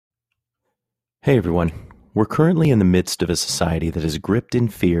Hey everyone, we're currently in the midst of a society that is gripped in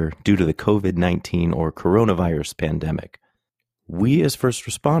fear due to the COVID-19 or coronavirus pandemic. We as first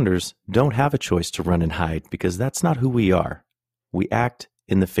responders don't have a choice to run and hide because that's not who we are. We act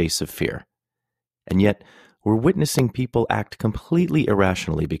in the face of fear. And yet, we're witnessing people act completely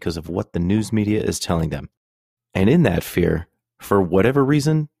irrationally because of what the news media is telling them. And in that fear, for whatever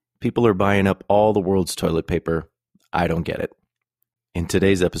reason, people are buying up all the world's toilet paper. I don't get it. In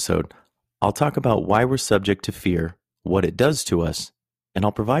today's episode, I'll talk about why we're subject to fear, what it does to us, and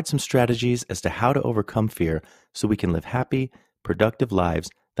I'll provide some strategies as to how to overcome fear so we can live happy, productive lives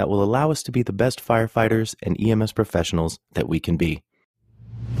that will allow us to be the best firefighters and EMS professionals that we can be.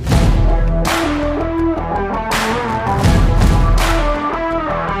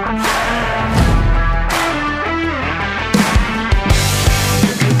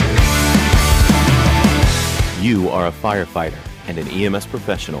 You are a firefighter and an EMS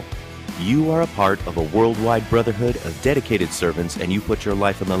professional. You are a part of a worldwide brotherhood of dedicated servants, and you put your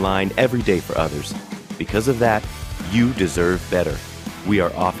life on the line every day for others. Because of that, you deserve better. We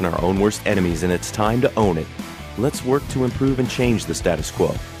are often our own worst enemies, and it's time to own it. Let's work to improve and change the status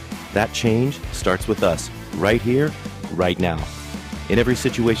quo. That change starts with us, right here, right now. In every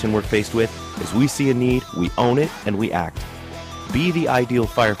situation we're faced with, as we see a need, we own it and we act. Be the ideal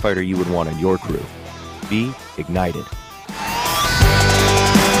firefighter you would want on your crew. Be ignited.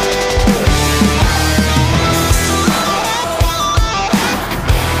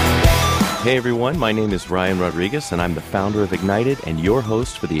 Hey everyone, my name is Ryan Rodriguez and I'm the founder of Ignited and your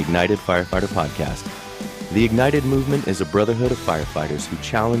host for the Ignited Firefighter Podcast. The Ignited movement is a brotherhood of firefighters who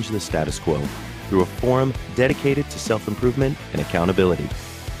challenge the status quo through a forum dedicated to self-improvement and accountability.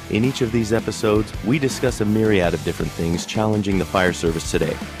 In each of these episodes, we discuss a myriad of different things challenging the fire service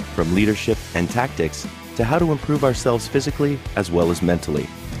today, from leadership and tactics to how to improve ourselves physically as well as mentally.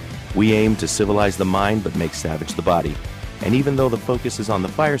 We aim to civilize the mind but make savage the body. And even though the focus is on the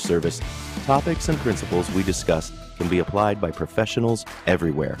fire service, topics and principles we discuss can be applied by professionals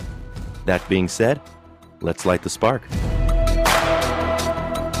everywhere. That being said, let's light the spark.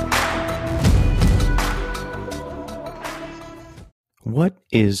 What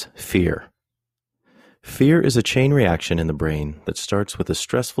is fear? Fear is a chain reaction in the brain that starts with a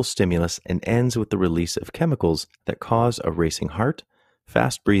stressful stimulus and ends with the release of chemicals that cause a racing heart,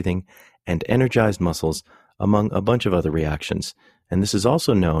 fast breathing, and energized muscles, among a bunch of other reactions, and this is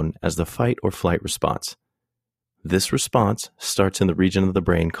also known as the fight or flight response. This response starts in the region of the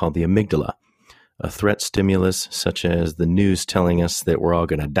brain called the amygdala. A threat stimulus, such as the news telling us that we're all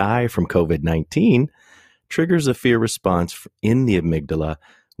going to die from COVID-19, triggers a fear response in the amygdala,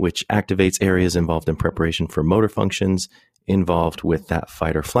 which activates areas involved in preparation for motor functions involved with that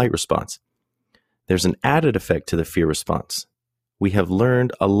fight or flight response. There's an added effect to the fear response. We have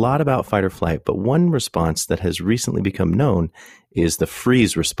learned a lot about fight or flight, but one response that has recently become known is the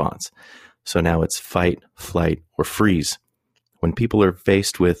freeze response. So now it's fight, flight, or freeze. When people are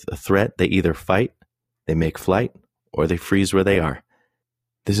faced with a threat, they either fight, they make flight, or they freeze where they are.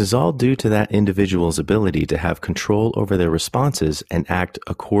 This is all due to that individual's ability to have control over their responses and act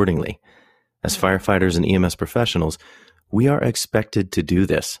accordingly. As firefighters and EMS professionals, we are expected to do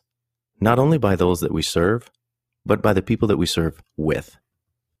this, not only by those that we serve, but by the people that we serve with.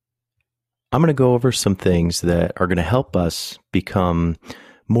 I'm going to go over some things that are going to help us become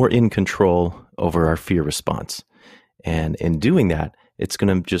more in control over our fear response. And in doing that, it's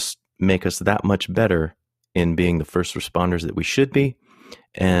going to just make us that much better in being the first responders that we should be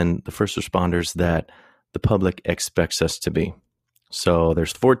and the first responders that the public expects us to be. So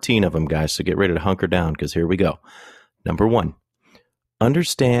there's 14 of them, guys, so get ready to hunker down because here we go. Number 1,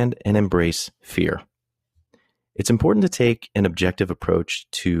 understand and embrace fear. It's important to take an objective approach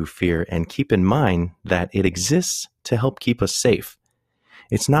to fear and keep in mind that it exists to help keep us safe.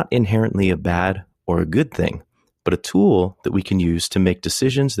 It's not inherently a bad or a good thing, but a tool that we can use to make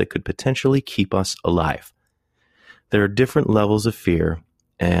decisions that could potentially keep us alive. There are different levels of fear,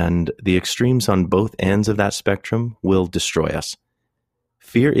 and the extremes on both ends of that spectrum will destroy us.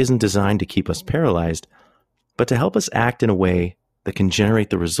 Fear isn't designed to keep us paralyzed, but to help us act in a way that can generate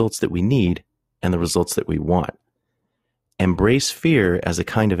the results that we need and the results that we want. Embrace fear as a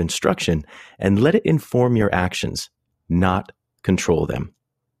kind of instruction and let it inform your actions, not control them.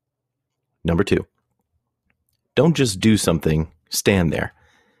 Number 2, don't just do something, stand there.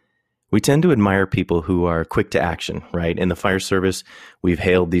 We tend to admire people who are quick to action, right? In the fire service, we've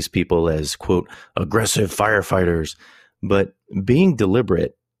hailed these people as, quote, aggressive firefighters. But being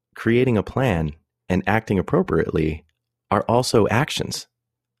deliberate, creating a plan, and acting appropriately are also actions.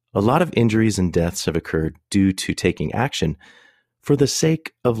 A lot of injuries and deaths have occurred due to taking action, for the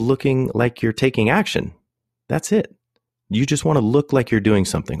sake of looking like you're taking action. That's it. You just want to look like you're doing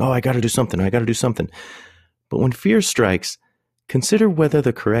something. Oh, I got to do something. I got to do something. But when fear strikes, consider whether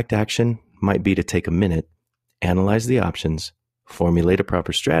the correct action might be to take a minute, analyze the options, formulate a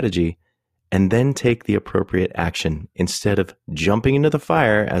proper strategy, and then take the appropriate action instead of jumping into the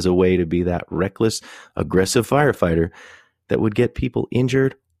fire as a way to be that reckless, aggressive firefighter that would get people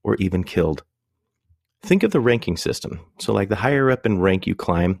injured or even killed. Think of the ranking system. So like the higher up in rank you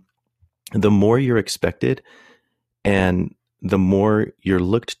climb, the more you're expected and the more you're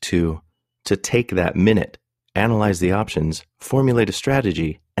looked to take that minute, analyze the options, formulate a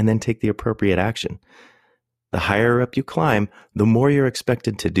strategy, and then take the appropriate action. The higher up you climb, the more you're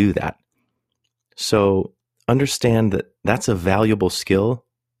expected to do that. So understand that that's a valuable skill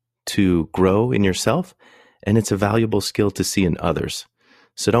to grow in yourself, and it's a valuable skill to see in others.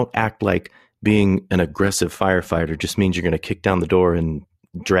 So don't act like being an aggressive firefighter just means you're going to kick down the door and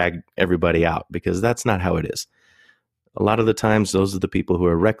drag everybody out, because that's not how it is. A lot of the times, those are the people who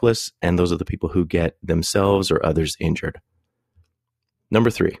are reckless, and those are the people who get themselves or others injured. Number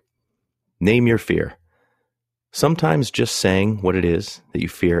 3, name your fear. Sometimes just saying what it is that you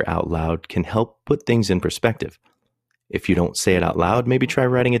fear out loud can help put things in perspective. If you don't say it out loud, maybe try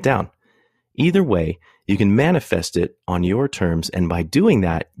writing it down. Either way, you can manifest it on your terms, and by doing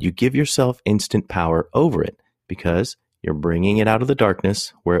that, you give yourself instant power over it because you're bringing it out of the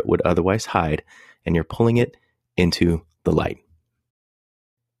darkness where it would otherwise hide, and you're pulling it into the light.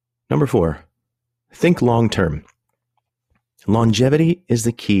 Number 4, think long term. Longevity is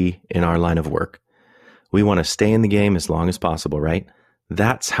the key in our line of work. We want to stay in the game as long as possible, right?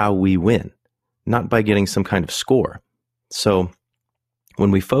 That's how we win, not by getting some kind of score. So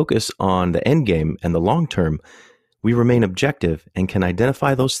when we focus on the end game and the long term, we remain objective and can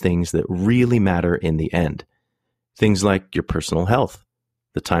identify those things that really matter in the end. Things like your personal health,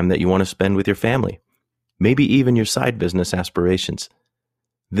 the time that you want to spend with your family, maybe even your side business aspirations.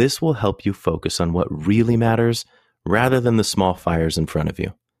 This will help you focus on what really matters rather than the small fires in front of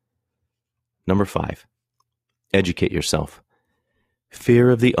you. Number 5, educate yourself.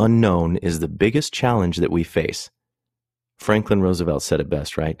 Fear of the unknown is the biggest challenge that we face. Franklin Roosevelt said it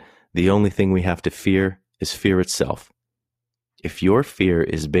best, right? The only thing we have to fear is fear itself. If your fear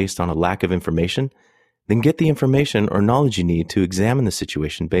is based on a lack of information, then get the information or knowledge you need to examine the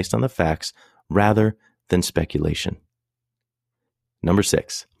situation based on the facts rather than speculation. Number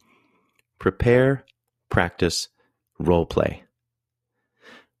 6, prepare, practice, role play.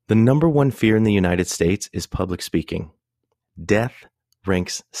 The number one fear in the United States is public speaking. Death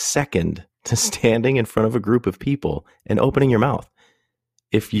ranks second to standing in front of a group of people and opening your mouth.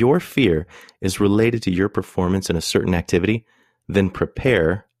 If your fear is related to your performance in a certain activity, then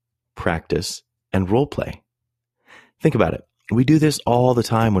prepare, practice, and role play. Think about it. We do this all the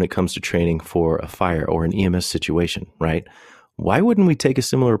time when it comes to training for a fire or an EMS situation, right? Why wouldn't we take a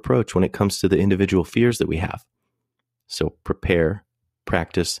similar approach when it comes to the individual fears that we have? So prepare,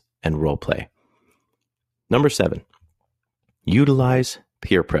 practice, and role play. Number 7, utilize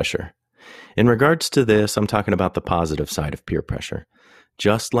peer pressure. In regards to this, I'm talking about the positive side of peer pressure.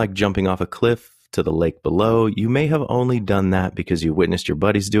 Just like jumping off a cliff to the lake below, you may have only done that because you witnessed your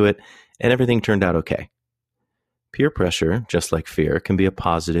buddies do it and everything turned out okay. Peer pressure, just like fear, can be a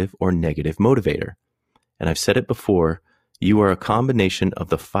positive or negative motivator. And I've said it before, you are a combination of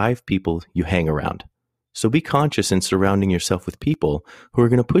the 5 people you hang around. So be conscious in surrounding yourself with people who are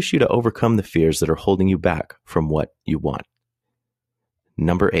going to push you to overcome the fears that are holding you back from what you want.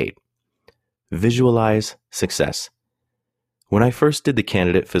 Number 8, visualize success. When I first did the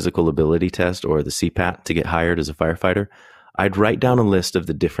Candidate Physical Ability Test, or the CPAT, to get hired as a firefighter, I'd write down a list of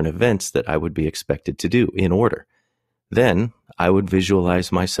the different events that I would be expected to do in order. Then I would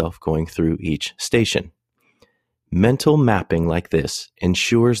visualize myself going through each station. Mental mapping like this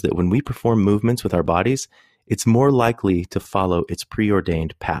ensures that when we perform movements with our bodies, it's more likely to follow its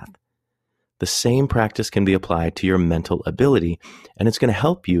preordained path. The same practice can be applied to your mental ability, and it's going to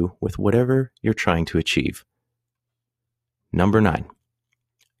help you with whatever you're trying to achieve. Number 9,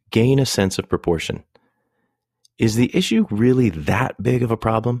 gain a sense of proportion. Is the issue really that big of a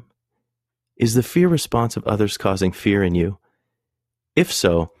problem? Is the fear response of others causing fear in you? If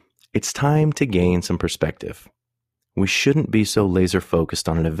so, it's time to gain some perspective. We shouldn't be so laser focused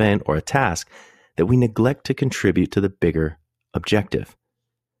on an event or a task that we neglect to contribute to the bigger objective.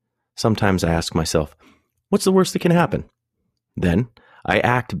 Sometimes I ask myself, what's the worst that can happen? Then I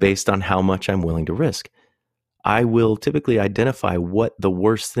act based on how much I'm willing to risk. I will typically identify what the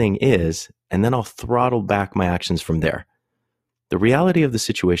worst thing is, and then I'll throttle back my actions from there. The reality of the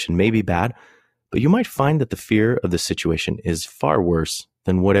situation may be bad, But you might find that the fear of the situation is far worse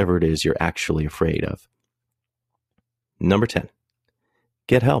than whatever it is you're actually afraid of. Number 10,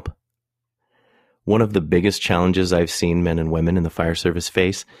 get help. One of the biggest challenges I've seen men and women in the fire service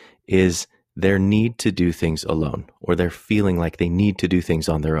face is their need to do things alone, or they're feeling like they need to do things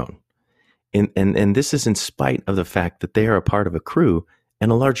on their own. And this is in spite of the fact that they are a part of a crew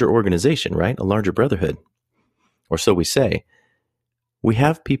and a larger organization, right? A larger brotherhood. Or so we say. We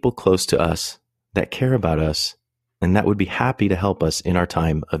have people close to us that care about us and that would be happy to help us in our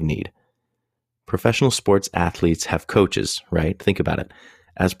time of need. Professional sports athletes have coaches, right? Think about it.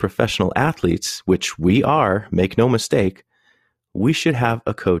 As professional athletes, which we are, make no mistake, we should have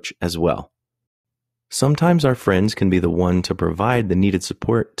a coach as well. Sometimes our friends can be the one to provide the needed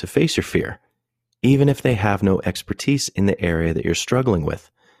support to face your fear, even if they have no expertise in the area that you're struggling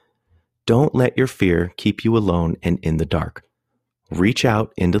with. Don't let your fear keep you alone and in the dark. Reach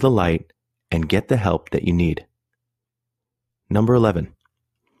out into the light and get the help that you need. Number 11,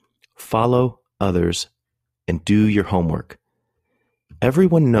 follow others and do your homework.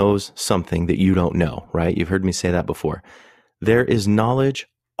 Everyone knows something that you don't know, right? You've heard me say that before. There is knowledge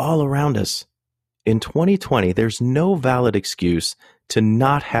all around us. In 2020, there's no valid excuse to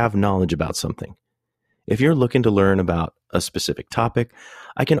not have knowledge about something. If you're looking to learn about a specific topic,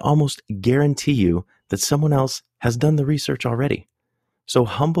 I can almost guarantee you that someone else has done the research already. So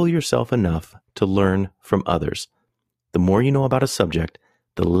humble yourself enough to learn from others. The more you know about a subject,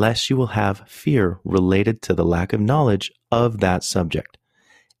 the less you will have fear related to the lack of knowledge of that subject.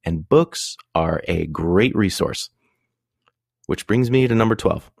 And books are a great resource. Which brings me to number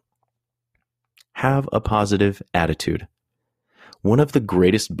 12. Have a positive attitude. One of the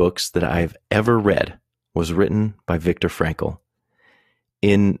greatest books that I've ever read was written by Viktor Frankl.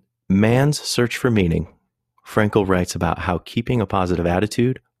 In Man's Search for Meaning, Frankl writes about how keeping a positive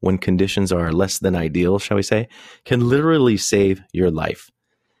attitude when conditions are less than ideal, shall we say, can literally save your life.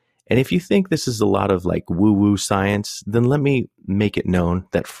 And if you think this is a lot of like woo-woo science, then let me make it known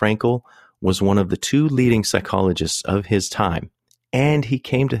that Frankl was one of the 2 leading psychologists of his time. And he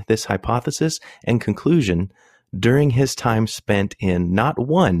came to this hypothesis and conclusion during his time spent in not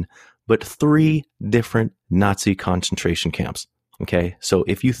 1, but 3 different Nazi concentration camps. Okay, so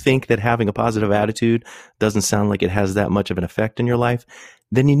if you think that having a positive attitude doesn't sound like it has that much of an effect in your life,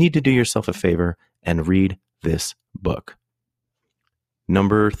 then you need to do yourself a favor and read this book.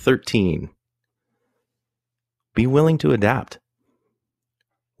 Number 13, be willing to adapt.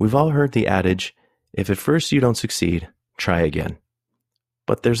 We've all heard the adage, if at first you don't succeed, try again.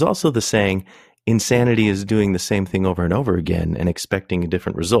 But there's also the saying, insanity is doing the same thing over and over again and expecting a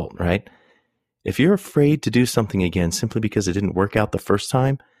different result, right? If you're afraid to do something again simply because it didn't work out the first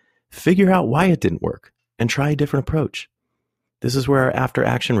time, figure out why it didn't work and try a different approach. This is where our after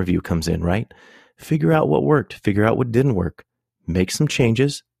action review comes in, right? Figure out what worked, figure out what didn't work, make some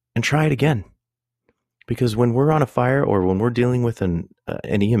changes and try it again. Because when we're on a fire or when we're dealing with an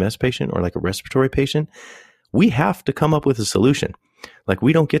EMS patient or like a respiratory patient, we have to come up with a solution. Like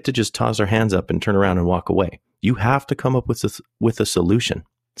we don't get to just toss our hands up and turn around and walk away. You have to come up with a solution.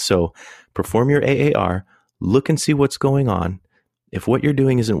 So perform your AAR, look and see what's going on. If what you're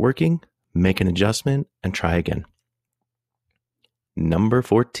doing isn't working, make an adjustment and try again. Number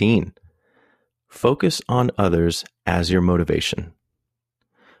 14, focus on others as your motivation.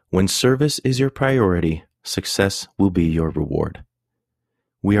 When service is your priority, success will be your reward.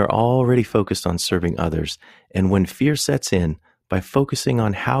 We are already focused on serving others, and when fear sets in, by focusing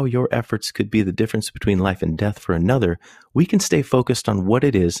on how your efforts could be the difference between life and death for another, we can stay focused on what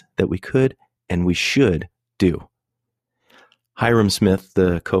it is that we could and we should do. Hyrum Smith,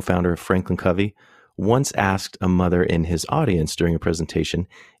 the co-founder of Franklin Covey, once asked a mother in his audience during a presentation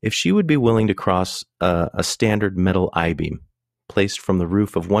if she would be willing to cross a standard metal I-beam placed from the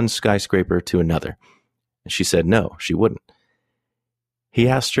roof of one skyscraper to another. And she said no, she wouldn't. He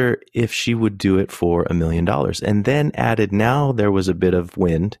asked her if she would do it for $1 million and then added now there was a bit of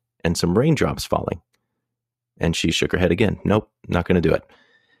wind and some raindrops falling. And she shook her head again. Nope, not going to do it.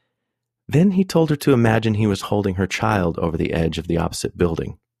 Then he told her to imagine he was holding her child over the edge of the opposite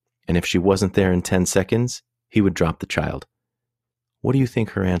building. And if she wasn't there in 10 seconds, he would drop the child. What do you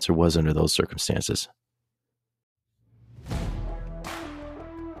think her answer was under those circumstances?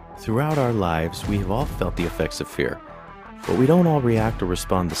 Throughout our lives, we have all felt the effects of fear, but we don't all react or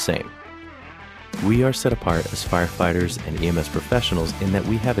respond the same. We are set apart as firefighters and EMS professionals in that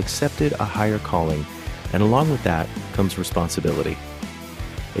we have accepted a higher calling, and along with that comes responsibility.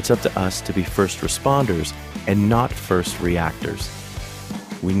 It's up to us to be first responders and not first reactors.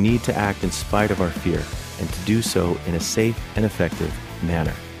 We need to act in spite of our fear and to do so in a safe and effective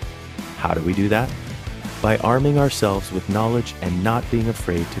manner. How do we do that? By arming ourselves with knowledge and not being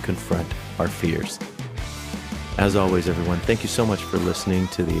afraid to confront our fears. As always, everyone, thank you so much for listening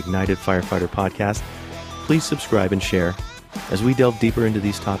to the Ignited Firefighter podcast. Please subscribe and share. As we delve deeper into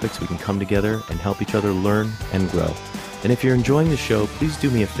these topics, we can come together and help each other learn and grow. And if you're enjoying the show, please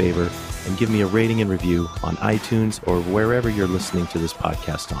do me a favor and give me a rating and review on iTunes or wherever you're listening to this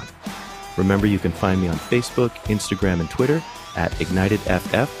podcast on. Remember, you can find me on Facebook, Instagram, and Twitter at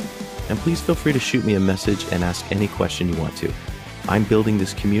IgnitedFF. And please feel free to shoot me a message and ask any question you want to. I'm building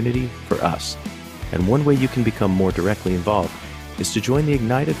this community for us. And one way you can become more directly involved is to join the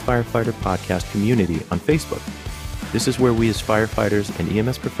Ignited Firefighter podcast community on Facebook. This is where we as firefighters and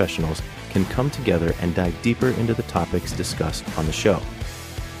EMS professionals can come together and dive deeper into the topics discussed on the show.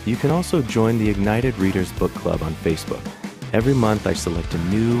 You can also join the Ignited Readers Book Club on Facebook. Every month I select a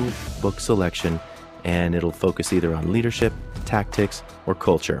new book selection, and it'll focus either on leadership, tactics, or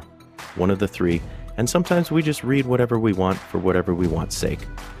culture, one of the three, and sometimes we just read whatever we want for whatever we want's sake.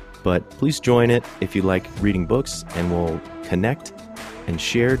 But please join it if you like reading books, and we'll connect and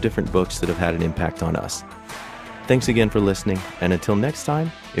share different books that have had an impact on us. Thanks again for listening, and until next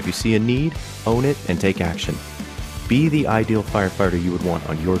time, if you see a need, own it and take action. Be the ideal firefighter you would want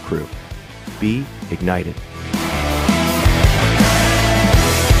on your crew. Be ignited.